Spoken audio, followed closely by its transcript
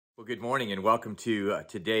Well, good morning and welcome to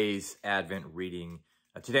today's Advent reading.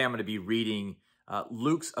 Today I'm going to be reading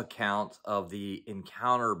Luke's account of the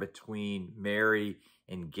encounter between Mary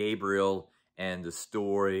and Gabriel and the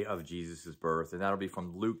story of Jesus' birth. And that'll be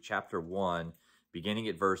from Luke chapter 1, beginning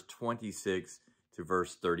at verse 26 to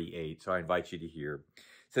verse 38. So I invite you to hear.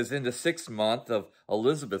 It says, in the 6th month of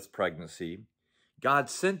Elizabeth's pregnancy,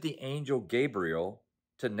 God sent the angel Gabriel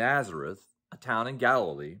to Nazareth, a town in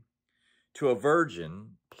Galilee, to a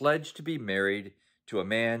virgin pledged to be married to a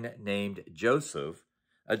man named Joseph,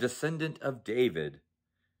 a descendant of David.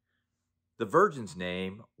 The virgin's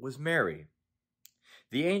name was Mary.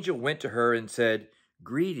 The angel went to her and said,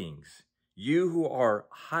 "Greetings, you who are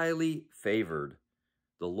highly favored.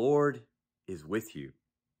 The Lord is with you."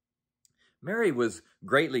 Mary was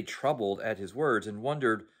greatly troubled at his words and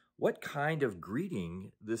wondered what kind of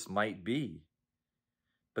greeting this might be.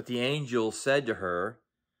 But the angel said to her,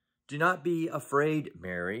 "Do not be afraid,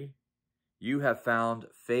 Mary. You have found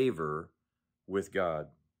favor with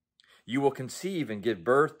God. You will conceive and give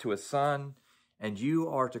birth to a son, and you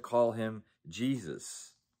are to call him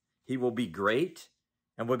Jesus. He will be great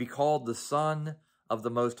and will be called the Son of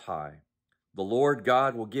the Most High. The Lord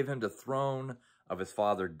God will give him the throne of his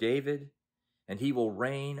father David, and he will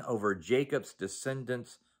reign over Jacob's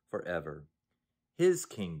descendants forever. His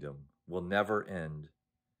kingdom will never end."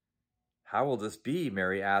 "How will this be?"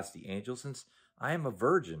 Mary asked the angel, "since I am a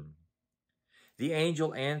virgin?" The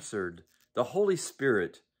angel answered, "The Holy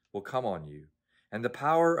Spirit will come on you, and the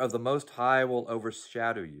power of the Most High will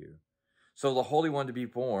overshadow you. So the Holy One to be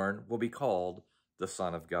born will be called the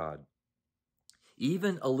Son of God.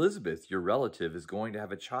 Even Elizabeth, your relative, is going to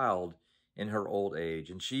have a child in her old age,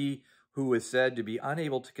 and she who is said to be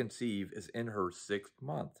unable to conceive is in her 6th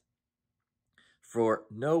month. For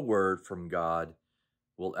no word from God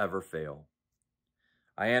will ever fail."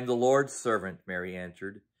 "I am the Lord's servant," Mary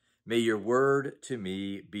answered. "May your word to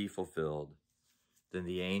me be fulfilled." Then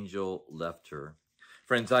the angel left her.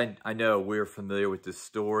 Friends, I know we're familiar with this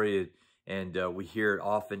story, and we hear it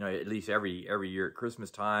often, at least every year at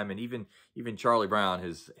Christmas time, and even Charlie Brown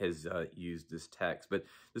has used this text. But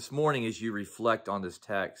this morning, as you reflect on this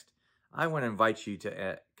text, I want to invite you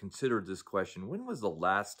to consider this question: when was the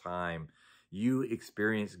last time you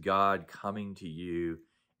experienced God coming to you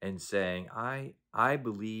and saying, I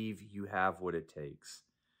believe you have what it takes"?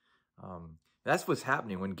 That's what's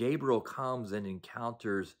happening when Gabriel comes and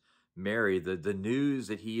encounters Mary. The news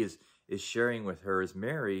that he is sharing with her is,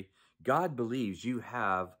 Mary, God believes you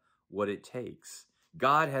have what it takes.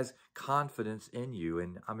 God has confidence in you,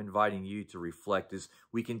 and I'm inviting you to reflect as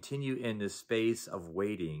we continue in this space of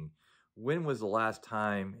waiting. When was the last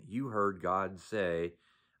time you heard God say,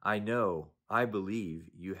 I know, I believe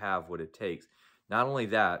you have what it takes? Not only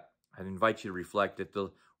that, I'd invite you to reflect that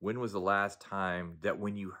when was the last time that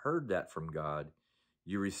when you heard that from God,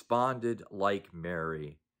 you responded like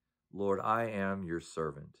Mary, "Lord, I am your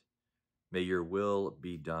servant. May your will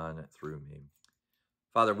be done through me."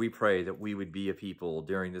 Father, we pray that we would be a people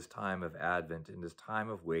during this time of Advent, in this time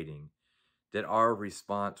of waiting, that our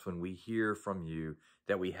response when we hear from you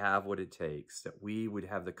that we have what it takes, that we would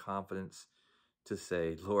have the confidence to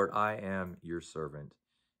say, "Lord, I am your servant.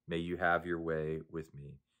 May you have your way with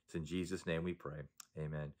me." It's in Jesus' name we pray.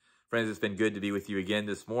 Amen. Friends, it's been good to be with you again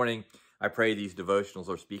this morning. I pray these devotionals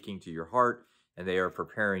are speaking to your heart and they are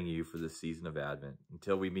preparing you for this season of Advent.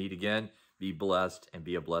 Until we meet again, be blessed and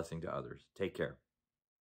be a blessing to others. Take care.